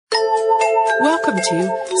Welcome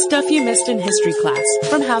to Stuff You Missed in History Class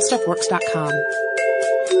from HowStuffWorks.com.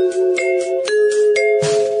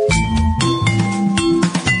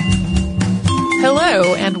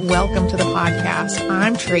 Hello and welcome to the podcast.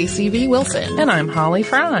 I'm Tracy V. Wilson. And I'm Holly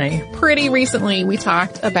Fry. Pretty recently we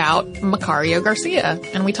talked about Macario Garcia,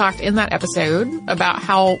 and we talked in that episode about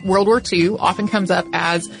how World War II often comes up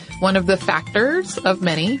as one of the factors of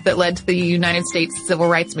many that led to the United States Civil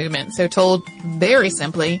Rights Movement. So told very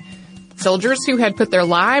simply, soldiers who had put their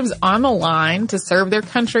lives on the line to serve their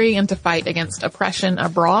country and to fight against oppression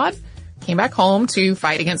abroad came back home to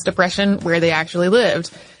fight against oppression where they actually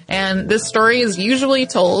lived. And this story is usually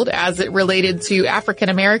told as it related to African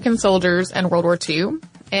American soldiers and World War II.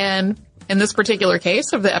 And in this particular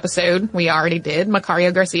case of the episode we already did,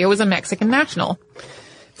 Macario Garcia was a Mexican national.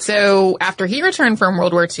 So after he returned from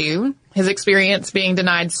World War II, his experience being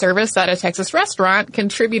denied service at a Texas restaurant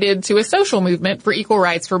contributed to a social movement for equal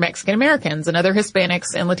rights for Mexican Americans and other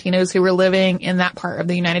Hispanics and Latinos who were living in that part of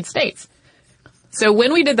the United States. So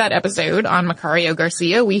when we did that episode on Macario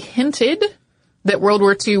Garcia, we hinted that World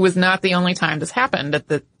War II was not the only time this happened,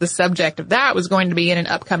 that the subject of that was going to be in an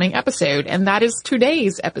upcoming episode, and that is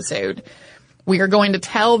today's episode. We are going to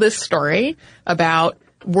tell this story about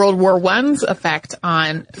World War I's effect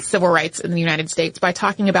on civil rights in the United States by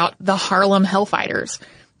talking about the Harlem Hellfighters.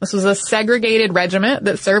 This was a segregated regiment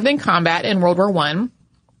that served in combat in World War I.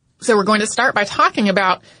 So we're going to start by talking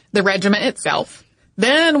about the regiment itself.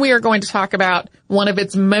 Then we are going to talk about one of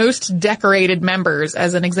its most decorated members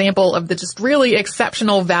as an example of the just really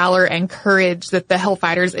exceptional valor and courage that the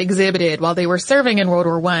Hellfighters exhibited while they were serving in World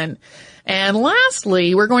War I. And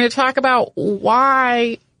lastly, we're going to talk about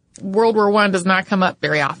why World War I does not come up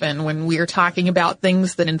very often when we are talking about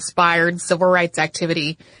things that inspired civil rights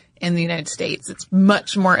activity in the United States. It's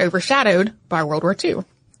much more overshadowed by World War II.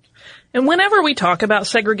 And whenever we talk about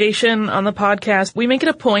segregation on the podcast, we make it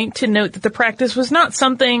a point to note that the practice was not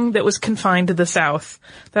something that was confined to the South.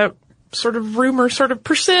 That sort of rumor sort of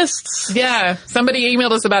persists. Yeah. Somebody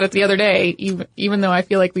emailed us about it the other day, even though I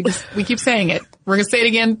feel like we keep saying it. We're going to say it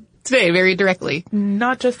again today very directly.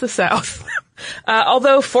 Not just the South.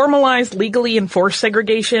 Although formalized, legally enforced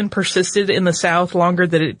segregation persisted in the South longer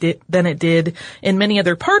than it did in many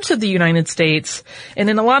other parts of the United States, and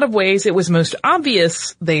in a lot of ways it was most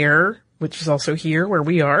obvious there, which is also here where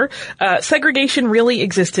we are, segregation really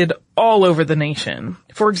existed all over the nation.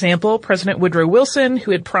 For example, President Woodrow Wilson,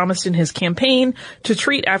 who had promised in his campaign to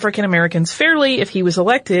treat African Americans fairly if he was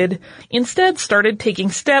elected, instead started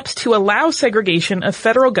taking steps to allow segregation of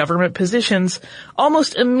federal government positions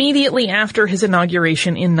almost immediately after his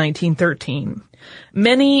inauguration in 1913.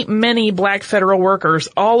 Many black federal workers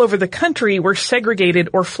all over the country were segregated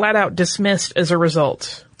or flat out dismissed as a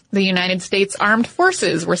result. The United States Armed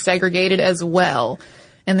Forces were segregated as well.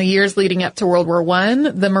 In the years leading up to World War I,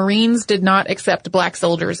 the Marines did not accept black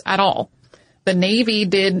soldiers at all. The Navy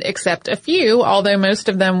did accept a few, although most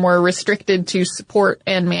of them were restricted to support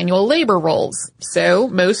and manual labor roles. So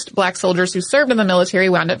most black soldiers who served in the military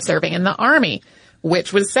wound up serving in the Army,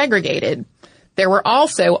 which was segregated. There were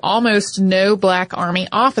also almost no black Army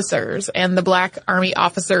officers, and the black Army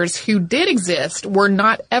officers who did exist were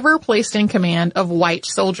not ever placed in command of white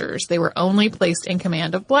soldiers. They were only placed in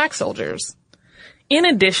command of black soldiers. In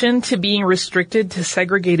addition to being restricted to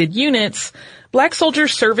segregated units, black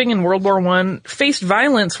soldiers serving in World War I faced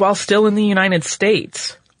violence while still in the United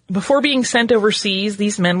States. Before being sent overseas,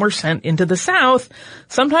 these men were sent into the South,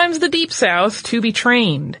 sometimes the Deep South, to be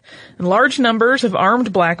trained. And large numbers of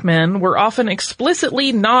armed black men were often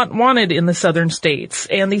explicitly not wanted in the southern states,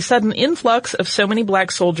 and the sudden influx of so many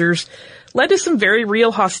black soldiers led to some very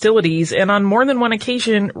real hostilities and on more than one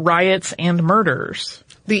occasion, riots and murders.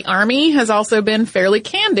 The Army has also been fairly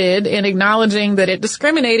candid in acknowledging that it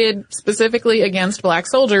discriminated specifically against black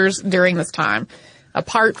soldiers during this time,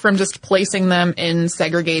 apart from just placing them in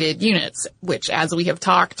segregated units, which, as we have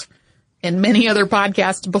talked in many other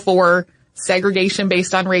podcasts before, segregation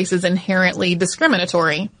based on race is inherently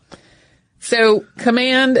discriminatory. So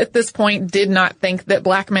command at this point did not think that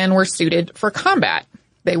black men were suited for combat.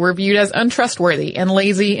 They were viewed as untrustworthy and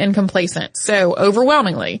lazy and complacent. So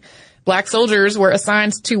overwhelmingly, black soldiers were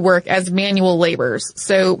assigned to work as manual laborers.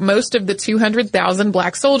 So most of the 200,000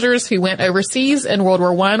 black soldiers who went overseas in World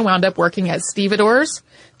War I wound up working as stevedores.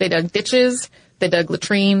 They dug ditches, they dug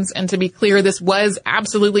latrines, and to be clear, this was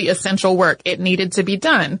absolutely essential work. It needed to be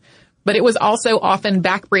done. But it was also often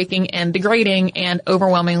backbreaking and degrading and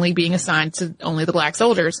overwhelmingly being assigned to only the black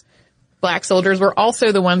soldiers. Black soldiers were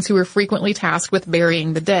also the ones who were frequently tasked with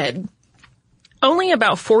burying the dead. Only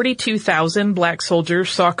about 42,000 black soldiers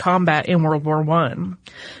saw combat in World War I.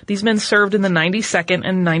 These men served in the 92nd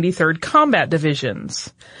and 93rd Combat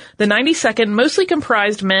Divisions. The 92nd mostly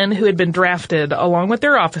comprised men who had been drafted along with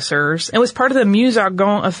their officers and was part of the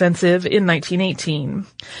Meuse-Argonne offensive in 1918.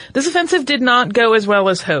 This offensive did not go as well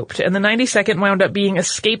as hoped, and the 92nd wound up being a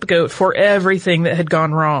scapegoat for everything that had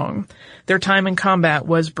gone wrong. Their time in combat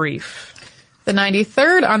was brief. The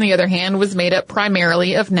 93rd, on the other hand, was made up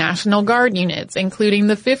primarily of National Guard units, including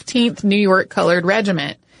the 15th New York Colored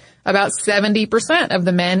Regiment. About 70% of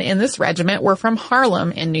the men in this regiment were from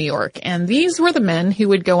Harlem in New York, and these were the men who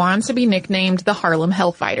would go on to be nicknamed the Harlem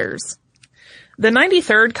Hellfighters. The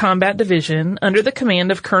 93rd Combat Division, under the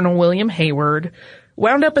command of Colonel William Hayward,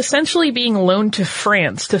 wound up essentially being loaned to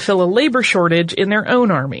France to fill a labor shortage in their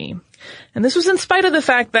own army. And this was in spite of the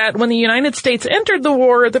fact that when the United States entered the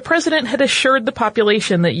war, the president had assured the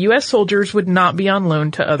population that U.S. soldiers would not be on loan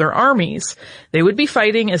to other armies. They would be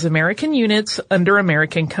fighting as American units under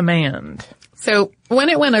American command. So when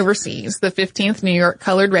it went overseas, the 15th New York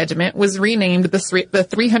Colored Regiment was renamed the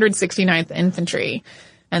 369th Infantry.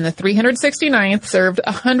 And the 369th served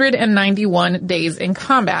 191 days in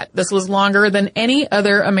combat. This was longer than any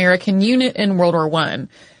other American unit in World War I.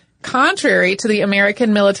 Contrary to the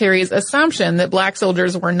American military's assumption that black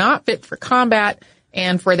soldiers were not fit for combat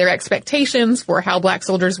and for their expectations for how black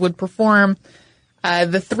soldiers would perform,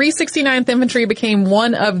 the 369th Infantry became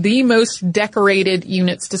one of the most decorated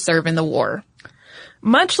units to serve in the war.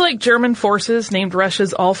 Much like German forces named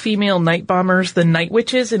Russia's all-female night bombers the Night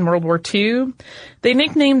Witches in World War II, they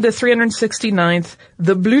nicknamed the 369th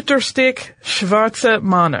the Bluterstig Schwarze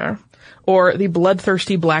Männer, or the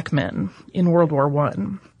Bloodthirsty Black Men, in World War I.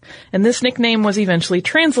 And this nickname was eventually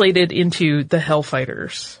translated into the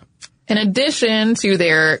Hellfighters. In addition to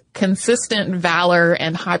their consistent valor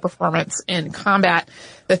and high performance in combat,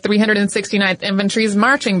 the 369th Infantry's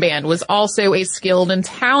marching band was also a skilled and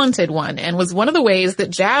talented one, and was one of the ways that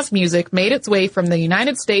jazz music made its way from the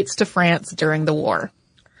United States to France during the war.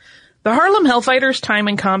 The Harlem Hellfighters' time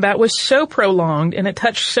in combat was so prolonged and it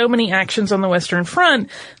touched so many actions on the Western Front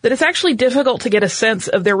that it's actually difficult to get a sense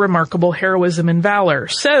of their remarkable heroism and valor.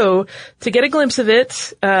 So, to get a glimpse of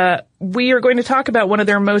it, we are going to talk about one of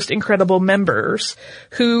their most incredible members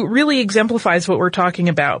who really exemplifies what we're talking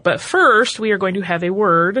about. But first, we are going to have a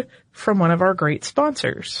word from one of our great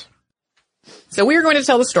sponsors. So we are going to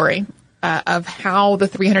tell the story of how the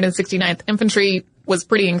 369th Infantry was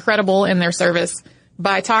pretty incredible in their service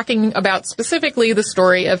by talking about specifically the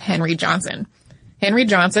story of Henry Johnson. Henry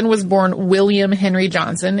Johnson was born William Henry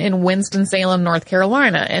Johnson in Winston-Salem, North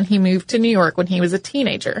Carolina, and he moved to New York when he was a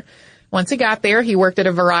teenager. Once he got there, he worked at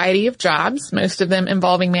a variety of jobs, most of them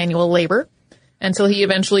involving manual labor, until he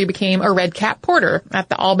eventually became a red cap porter at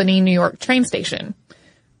the Albany, New York train station.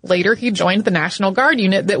 Later, he joined the National Guard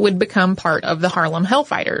unit that would become part of the Harlem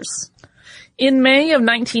Hellfighters. In May of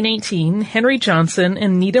 1918, Henry Johnson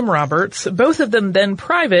and Needham Roberts, both of them then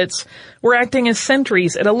privates, were acting as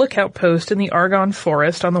sentries at a lookout post in the Argonne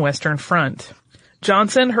Forest on the Western Front.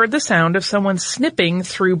 Johnson heard the sound of someone snipping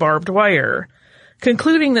through barbed wire.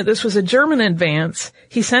 Concluding that this was a German advance,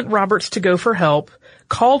 he sent Roberts to go for help,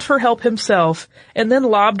 called for help himself, and then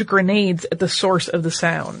lobbed grenades at the source of the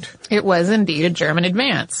sound. It was indeed a German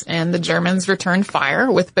advance, and the Germans returned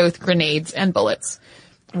fire with both grenades and bullets.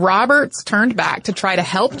 Roberts turned back to try to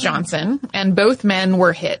help Johnson, and both men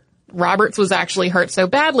were hit. Roberts was actually hurt so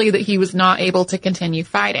badly that he was not able to continue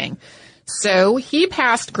fighting. So he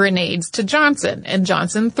passed grenades to Johnson, and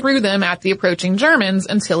Johnson threw them at the approaching Germans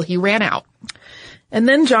until he ran out. And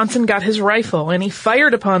then Johnson got his rifle, and he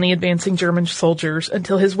fired upon the advancing German soldiers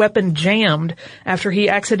until his weapon jammed after he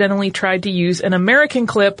accidentally tried to use an American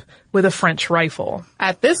clip with a French rifle.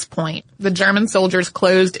 At this point, the German soldiers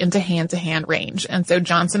closed into hand-to-hand range, and so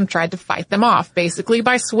Johnson tried to fight them off, basically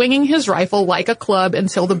by swinging his rifle like a club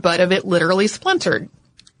until the butt of it literally splintered.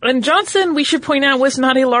 And Johnson, we should point out, was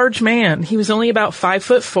not a large man. He was only about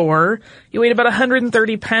 5'4". He weighed about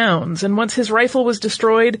 130 pounds, and once his rifle was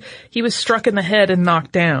destroyed, he was struck in the head and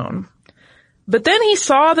knocked down. But then he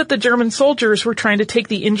saw that the German soldiers were trying to take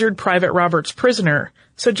the injured Private Roberts prisoner,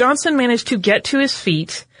 so Johnson managed to get to his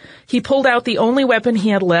feet. He pulled out the only weapon he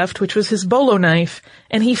had left, which was his bolo knife,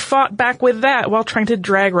 and he fought back with that while trying to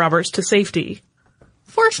drag Roberts to safety.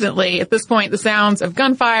 Fortunately, at this point, the sounds of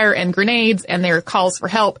gunfire and grenades and their calls for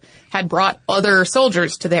help had brought other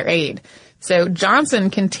soldiers to their aid. So Johnson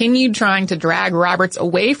continued trying to drag Roberts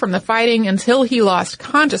away from the fighting until he lost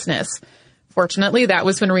consciousness. Fortunately, that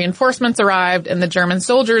was when reinforcements arrived and the German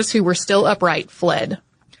soldiers who were still upright fled.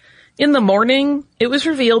 In the morning, it was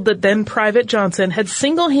revealed that then Private Johnson had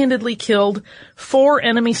single-handedly killed 4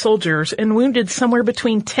 enemy soldiers and wounded somewhere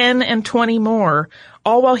between 10 and 20 more,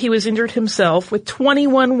 all while he was injured himself with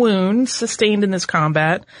 21 wounds sustained in this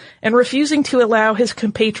combat and refusing to allow his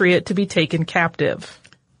compatriot to be taken captive.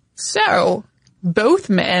 So, both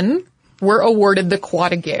men were awarded the Croix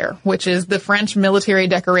de Guerre, which is the French military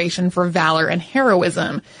decoration for valor and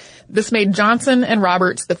heroism. This made Johnson and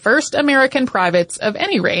Roberts the first American privates of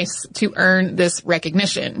any race to earn this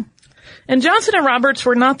recognition. And Johnson and Roberts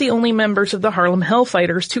were not the only members of the Harlem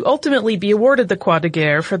Hellfighters to ultimately be awarded the Croix de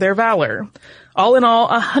Guerre for their valor. All in all,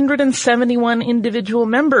 171 individual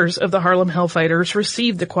members of the Harlem Hellfighters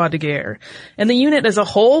received the Croix de Guerre, and the unit as a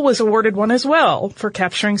whole was awarded one as well for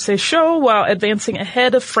capturing Seychelles while advancing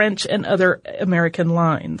ahead of French and other American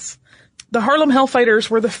lines. The Harlem Hellfighters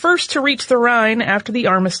were the first to reach the Rhine after the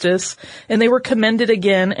armistice, and they were commended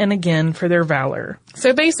again and again for their valor.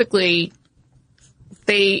 So basically,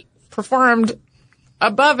 they performed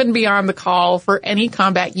above and beyond the call for any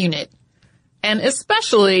combat unit, and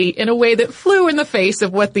especially in a way that flew in the face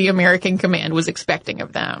of what the American command was expecting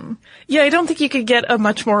of them. Yeah, I don't think you could get a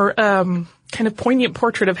much more kind of poignant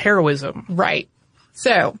portrait of heroism. Right.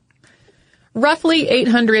 So, roughly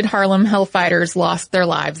 800 Harlem Hellfighters lost their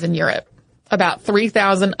lives in Europe. About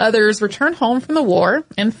 3,000 others returned home from the war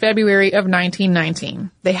in February of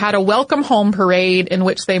 1919. They had a welcome home parade in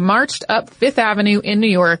which they marched up Fifth Avenue in New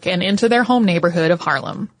York and into their home neighborhood of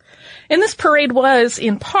Harlem. And this parade was,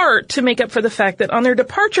 in part, to make up for the fact that on their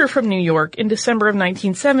departure from New York in December of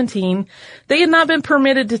 1917, they had not been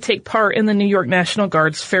permitted to take part in the New York National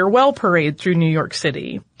Guard's farewell parade through New York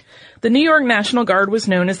City. The New York National Guard was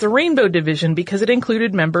known as the Rainbow Division because it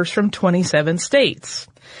included members from 27 states.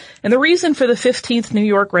 And the reason for the 15th New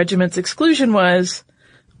York Regiment's exclusion was,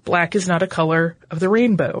 black is not a color of the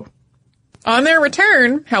rainbow. On their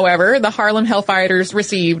return, however, the Harlem Hellfighters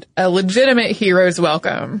received a legitimate hero's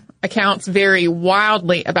welcome. Accounts vary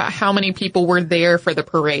wildly about how many people were there for the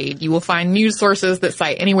parade. You will find news sources that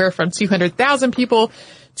cite anywhere from 200,000 people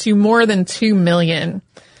to more than 2 million.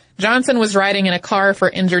 Johnson was riding in a car for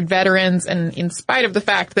injured veterans, and in spite of the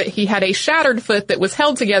fact that he had a shattered foot that was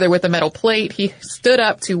held together with a metal plate, he stood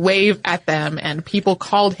up to wave at them, and people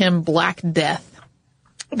called him Black Death.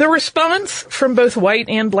 The response from both white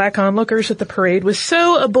and black onlookers at the parade was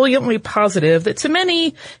so ebulliently positive that to many,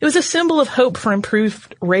 it was a symbol of hope for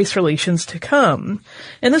improved race relations to come.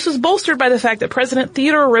 And this was bolstered by the fact that President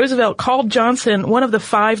Theodore Roosevelt called Johnson one of the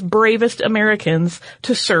 5 bravest Americans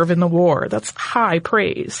to serve in the war. That's high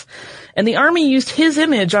praise. And the Army used his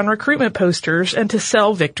image on recruitment posters and to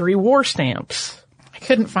sell victory war stamps.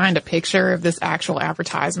 Couldn't find a picture of this actual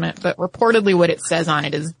advertisement, but reportedly what it says on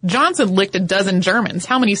it is, Johnson licked a dozen Germans.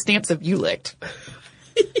 How many stamps have you licked?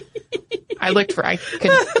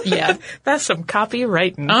 Yeah. That's some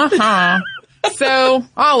copywriting. So,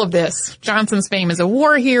 all of this, Johnson's fame as a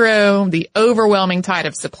war hero, the overwhelming tide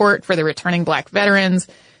of support for the returning black veterans,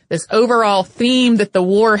 this overall theme that the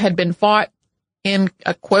war had been fought in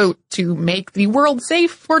a quote to make the world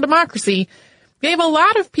safe for democracy, gave a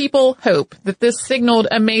lot of people hope that this signaled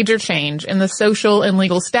a major change in the social and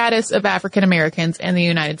legal status of African Americans in the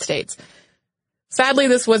United States. Sadly,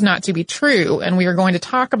 this was not to be true, and we are going to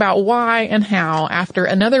talk about why and how after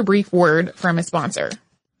another brief word from a sponsor.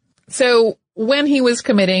 So, when he was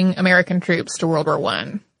committing American troops to World War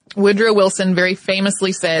I, Woodrow Wilson very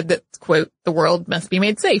famously said that, quote, the world must be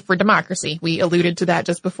made safe for democracy. We alluded to that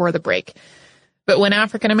just before the break. But when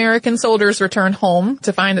African American soldiers returned home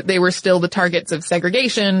to find that they were still the targets of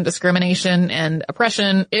segregation, discrimination, and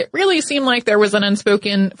oppression, it really seemed like there was an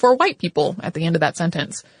unspoken for white people at the end of that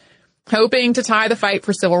sentence. Hoping to tie the fight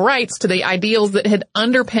for civil rights to the ideals that had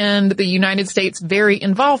underpinned the United States' very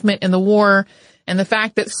involvement in the war, and the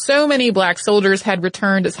fact that so many black soldiers had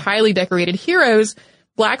returned as highly decorated heroes,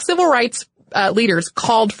 black civil rights leaders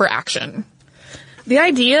called for action. The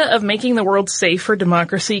idea of making the world safe for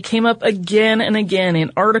democracy came up again and again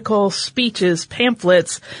in articles, speeches,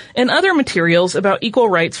 pamphlets, and other materials about equal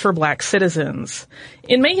rights for black citizens.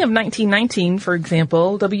 In May of 1919, for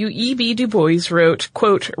example, W.E.B. Du Bois wrote,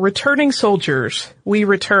 quote, "Returning soldiers, we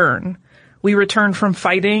return. We return from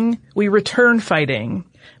fighting. We return fighting.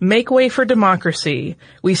 Make way for democracy.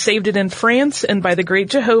 We saved it in France, and by the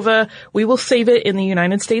great Jehovah, we will save it in the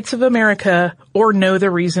United States of America, or know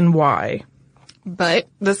the reason why." But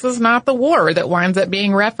this is not the war that winds up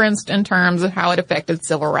being referenced in terms of how it affected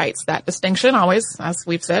civil rights. That distinction always, as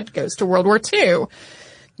we've said, goes to World War II.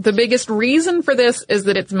 The biggest reason for this is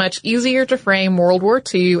that it's much easier to frame World War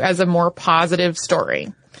II as a more positive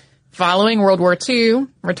story. Following World War II,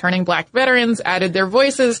 returning black veterans added their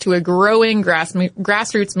voices to a growing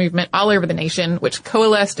grassroots movement all over the nation, which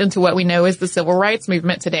coalesced into what we know as the civil rights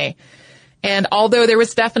movement today. And although there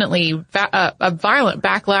was definitely a violent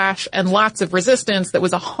backlash and lots of resistance that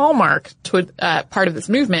was a hallmark to part of this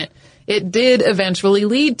movement, it did eventually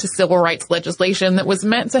lead to civil rights legislation that was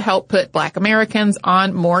meant to help put black Americans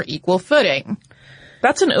on more equal footing.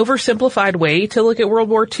 That's an oversimplified way to look at World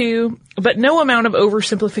War II, but no amount of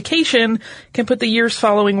oversimplification can put the years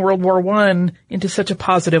following World War I into such a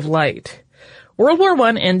positive light. World War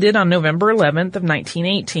I ended on November 11th of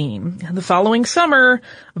 1918. The following summer,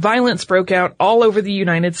 violence broke out all over the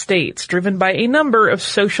United States, driven by a number of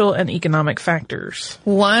social and economic factors.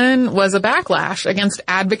 One was a backlash against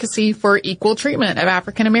advocacy for equal treatment of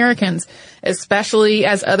African Americans, especially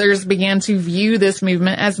as others began to view this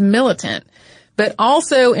movement as militant. But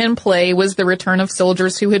also in play was the return of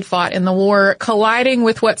soldiers who had fought in the war, colliding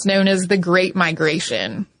with what's known as the Great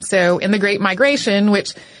Migration. So in the Great Migration,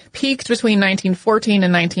 which peaked between 1914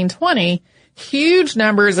 and 1920, huge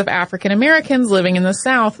numbers of African Americans living in the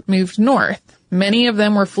South moved north. Many of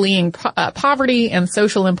them were fleeing poverty and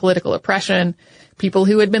social and political oppression. People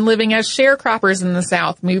who had been living as sharecroppers in the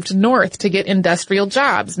South moved north to get industrial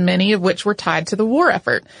jobs, many of which were tied to the war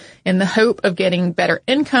effort, in the hope of getting better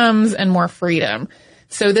incomes and more freedom.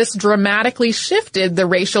 So this dramatically shifted the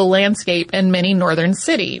racial landscape in many northern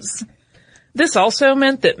cities. This also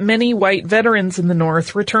meant that many white veterans in the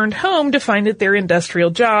North returned home to find that their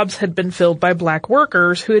industrial jobs had been filled by black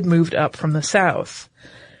workers who had moved up from the South.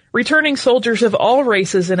 Returning soldiers of all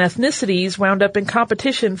races and ethnicities wound up in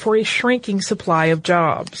competition for a shrinking supply of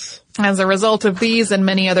jobs. As a result of these and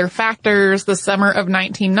many other factors, the summer of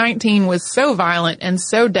 1919 was so violent and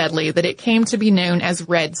so deadly that it came to be known as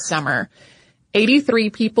Red Summer. 83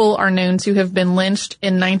 people are known to have been lynched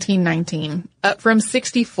in 1919, up from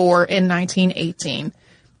 64 in 1918.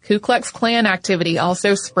 Ku Klux Klan activity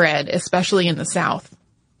also spread, especially in the South.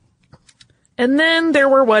 And then there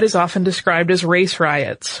were what is often described as race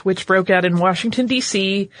riots, which broke out in Washington,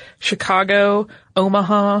 D.C., Chicago,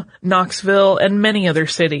 Omaha, Knoxville, and many other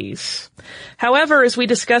cities. However, as we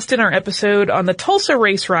discussed in our episode on the Tulsa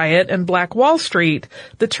race riot and Black Wall Street,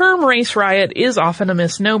 the term race riot is often a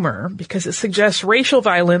misnomer because it suggests racial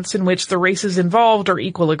violence in which the races involved are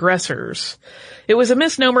equal aggressors. It was a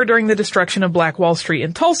misnomer during the destruction of Black Wall Street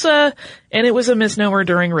in Tulsa, and it was a misnomer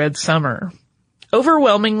during Red Summer.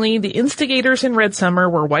 Overwhelmingly, the instigators in Red Summer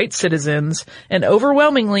were white citizens, and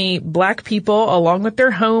overwhelmingly, black people, along with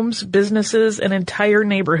their homes, businesses, and entire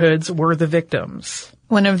neighborhoods, were the victims.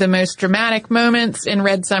 One of the most dramatic moments in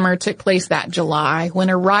Red Summer took place that July, when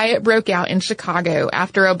a riot broke out in Chicago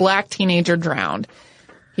after a black teenager drowned.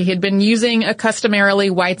 He had been using a customarily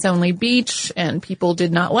whites-only beach, and people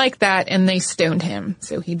did not like that, and they stoned him.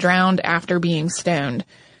 So he drowned after being stoned.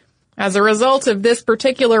 As a result of this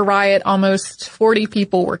particular riot, almost 40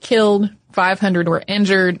 people were killed, 500 were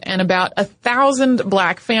injured, and about 1,000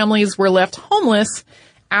 black families were left homeless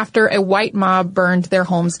after a white mob burned their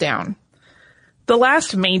homes down. The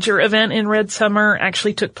last major event in Red Summer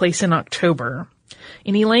actually took place in October.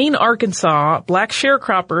 In Elaine, Arkansas, black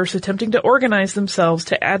sharecroppers attempting to organize themselves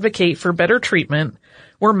to advocate for better treatment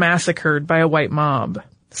were massacred by a white mob.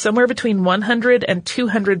 Somewhere between 100 and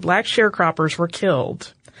 200 black sharecroppers were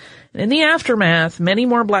killed. In the aftermath, many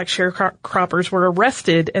more black sharecroppers were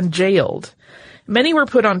arrested and jailed. Many were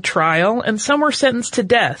put on trial, and some were sentenced to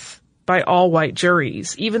death by all-white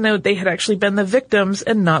juries, even though they had actually been the victims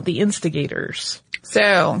and not the instigators.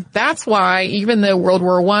 So that's why, even though World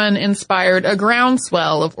War I inspired a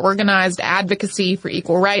groundswell of organized advocacy for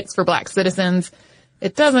equal rights for black citizens,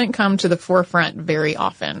 it doesn't come to the forefront very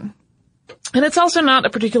often. And it's also not a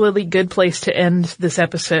particularly good place to end this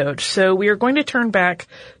episode, so we are going to turn back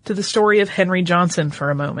to the story of Henry Johnson for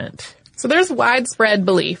a moment. So there's widespread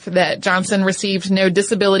belief that Johnson received no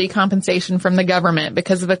disability compensation from the government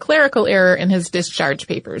because of a clerical error in his discharge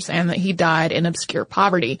papers, and that he died in obscure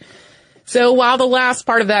poverty. So while the last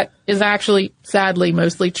part of that is actually, sadly,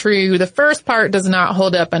 mostly true, the first part does not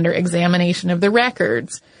hold up under examination of the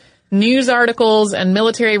records. News articles and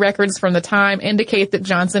military records from the time indicate that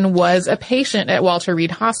Johnson was a patient at Walter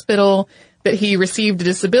Reed Hospital, that he received a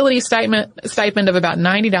disability stipend of about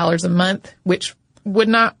 $90 a month, which would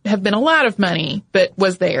not have been a lot of money, but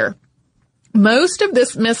was there. Most of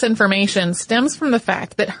this misinformation stems from the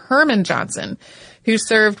fact that Herman Johnson, who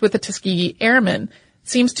served with the Tuskegee Airmen,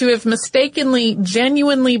 seems to have mistakenly,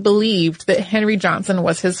 genuinely believed that Henry Johnson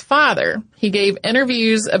was his father. He gave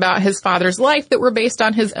interviews about his father's life that were based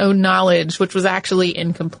on his own knowledge, which was actually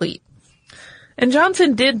incomplete. And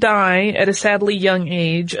Johnson did die at a sadly young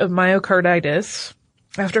age of myocarditis.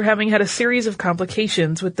 after having had a series of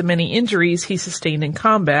complications with the many injuries he sustained in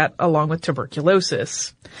combat, along with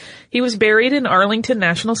tuberculosis. He was buried in Arlington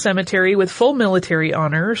National Cemetery with full military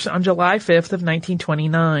honors on July 5th of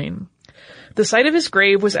 1929. The site of his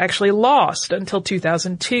grave was actually lost until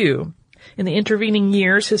 2002. In the intervening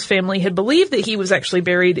years, his family had believed that he was actually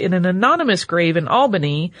buried in an anonymous grave in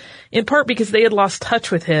Albany, in part because they had lost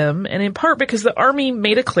touch with him, and in part because the Army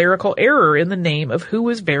made a clerical error in the name of who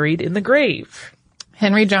was buried in the grave.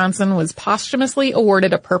 Henry Johnson was posthumously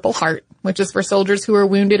awarded a Purple Heart, which is for soldiers who were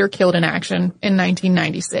wounded or killed in action, in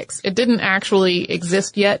 1996. It didn't actually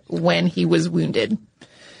exist yet when he was wounded.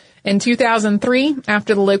 In 2003,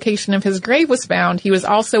 after the location of his grave was found, he was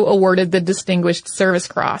also awarded the Distinguished Service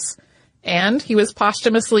Cross, and he was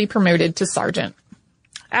posthumously promoted to sergeant.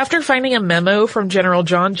 After finding a memo from General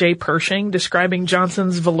John J. Pershing describing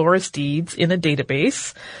Johnson's valorous deeds in a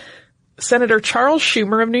database, Senator Charles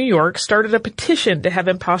Schumer of New York started a petition to have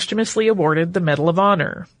him posthumously awarded the Medal of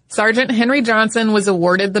Honor. Sergeant Henry Johnson was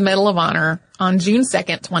awarded the Medal of Honor on June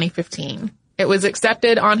 2nd, 2015. It was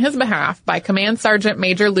accepted on his behalf by Command Sergeant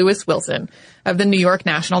Major Lewis Wilson of the New York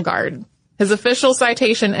National Guard. His official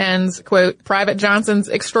citation ends, quote, "Private Johnson's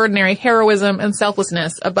extraordinary heroism and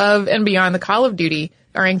selflessness above and beyond the call of duty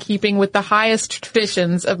are in keeping with the highest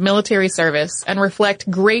traditions of military service and reflect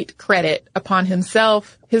great credit upon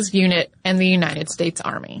himself, his unit, and the United States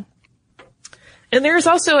Army." And there's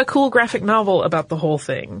also a cool graphic novel about the whole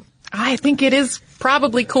thing. I think it is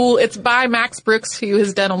probably cool. It's by Max Brooks, who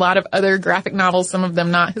has done a lot of other graphic novels, some of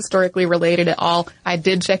them not historically related at all. I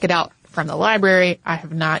did check it out from the library. I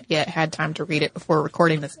have not yet had time to read it before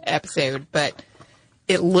recording this episode, but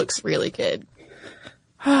it looks really good.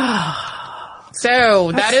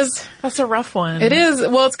 So that's a rough one. It is.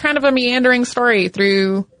 Well, it's kind of a meandering story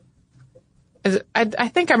through, I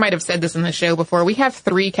think I might have said this in the show before. We have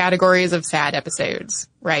 3 categories of sad episodes,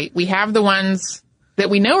 right? We have the ones that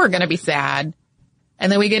we know are going to be sad,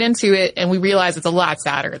 and then we get into it and we realize it's a lot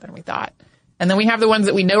sadder than we thought. And then we have the ones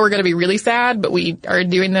that we know are going to be really sad, but we are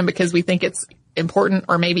doing them because we think it's important,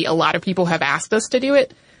 or maybe a lot of people have asked us to do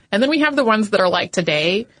it. And then we have the ones that are like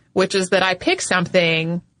today, which is that I pick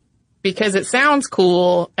something because it sounds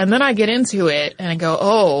cool, and then I get into it and I go,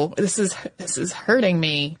 oh, this is hurting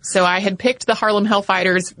me. So I had picked the Harlem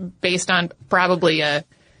Hellfighters based on probably a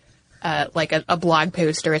blog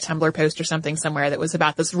post or a Tumblr post or something somewhere that was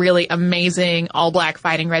about this really amazing all-black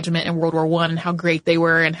fighting regiment in World War I and how great they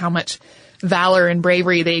were and how much valor and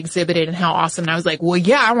bravery they exhibited and how awesome. And I was like, well,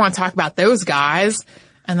 yeah, I want to talk about those guys.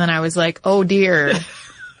 And then I was like, oh dear,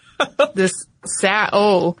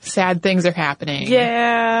 sad things are happening.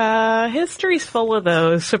 Yeah, history's full of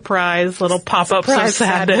those surprise little pop-ups of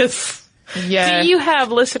sadness. Yeah. Do you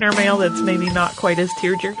have listener mail that's maybe not quite as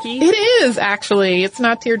tear-jerky? It is, actually. It's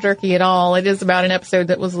not tear-jerky at all. It is about an episode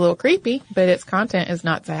that was a little creepy, but its content is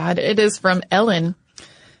not sad. It is from Ellen.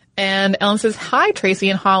 And Ellen says, "Hi, Tracy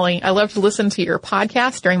and Holly. I love to listen to your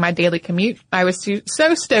podcast during my daily commute. I was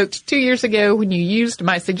so stoked 2 years ago when you used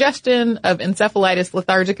my suggestion of encephalitis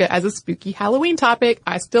lethargica as a spooky Halloween topic.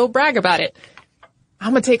 I still brag about it."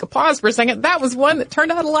 I'm going to take a pause for a second. That was one that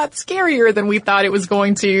turned out a lot scarier than we thought it was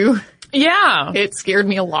going to. Yeah. It scared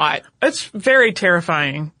me a lot. It's very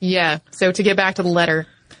terrifying. Yeah. So to get back to the letter,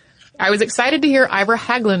 I was excited to hear Ivor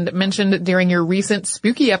Haglund mentioned during your recent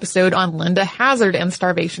spooky episode on Linda Hazard and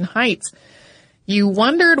Starvation Heights. You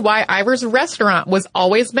wondered why Ivor's restaurant was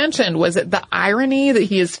always mentioned. Was it the irony that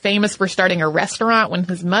he is famous for starting a restaurant when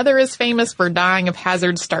his mother is famous for dying of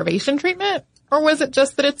Hazard's starvation treatment? Or was it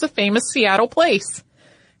just that it's a famous Seattle place?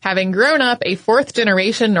 Having grown up a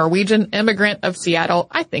 4th-generation Norwegian immigrant of Seattle,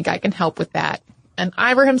 I think I can help with that. And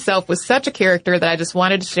Ivor himself was such a character that I just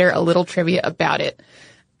wanted to share a little trivia about it.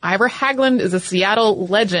 Ivor Haglund is a Seattle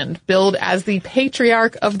legend, billed as the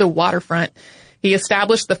patriarch of the waterfront. He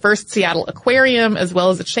established the first Seattle aquarium, as well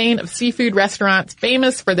as a chain of seafood restaurants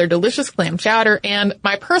famous for their delicious clam chowder and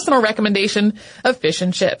my personal recommendation of fish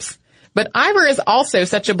and chips. But Ivor is also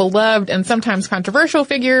such a beloved and sometimes controversial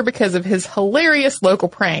figure because of his hilarious local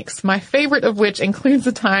pranks, my favorite of which includes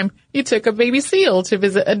the time he took a baby seal to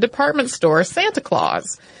visit a department store Santa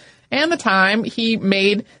Claus, and the time he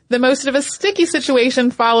made the most of a sticky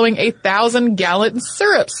situation following a 1,000-gallon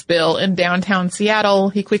syrup spill in downtown Seattle.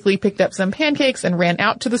 He quickly picked up some pancakes and ran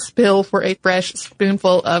out to the spill for a fresh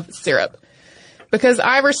spoonful of syrup. Because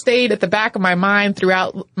Ivor stayed at the back of my mind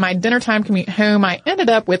throughout my dinnertime commute home, I ended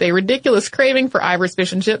up with a ridiculous craving for Ivor's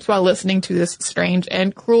fish and chips while listening to this strange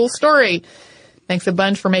and cruel story. Thanks a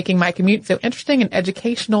bunch for making my commute so interesting and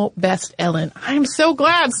educational. Best, Ellen. I'm so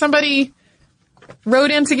glad somebody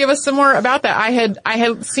wrote in to give us some more about that. I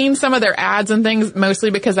had seen some of their ads and things,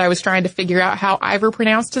 mostly because I was trying to figure out how Ivor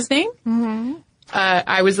pronounced his name. Mm-hmm.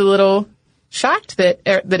 I was a little shocked that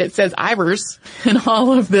it says Ivors in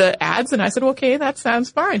all of the ads, and I said, well, okay, that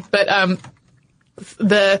sounds fine. But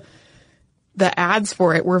the ads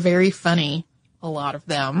for it were very funny, a lot of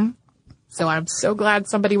them. So I'm so glad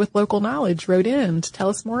somebody with local knowledge wrote in to tell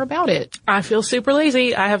us more about it. I feel super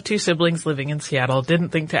lazy. I have 2 siblings living in Seattle. Didn't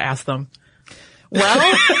think to ask them. Well,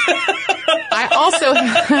 I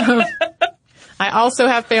also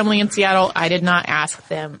have family in Seattle. I did not ask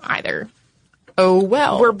them either. Oh,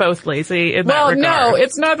 well. We're both lazy in that regard. No,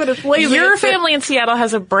 it's not that it's lazy. Your family in Seattle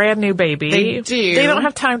has a brand new baby. They do. They don't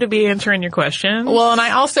have time to be answering your questions. Well, and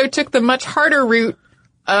I also took the much harder route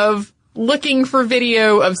of looking for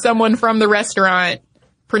video of someone from the restaurant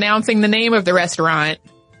pronouncing the name of the restaurant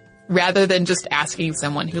rather than just asking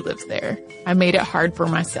someone who lives there. I made it hard for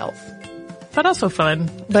myself. But also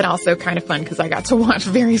fun. But also kind of fun because I got to watch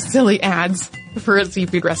very silly ads for a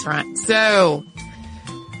seafood restaurant. So,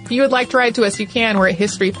 if you would like to write to us, you can. We're at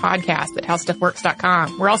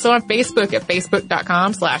historypodcast@howstuffworks.com. We're also on Facebook at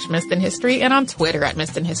facebook.com/missedinhistory and on Twitter at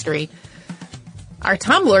missedinhistory. Our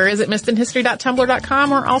Tumblr is at missedinhistory.tumblr.com.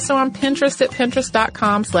 We're also on Pinterest at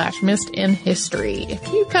pinterest.com/missedinhistory.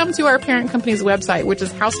 If you come to our parent company's website, which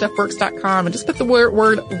is howstuffworks.com, and just put the word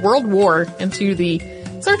World War into the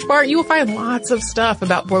search bar, you will find lots of stuff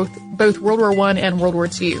about both World War I and World War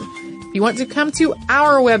II. If you want to come to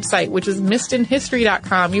our website, which is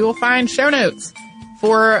missedinhistory.com, you will find show notes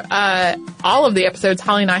for all of the episodes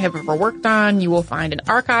Holly and I have ever worked on. You will find an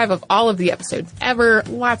archive of all of the episodes ever.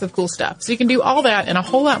 Lots of cool stuff. So you can do all that and a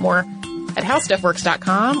whole lot more at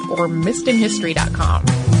howstuffworks.com or missedinhistory.com.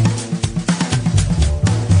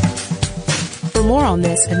 For more on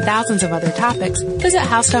this and thousands of other topics, visit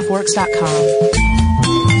howstuffworks.com.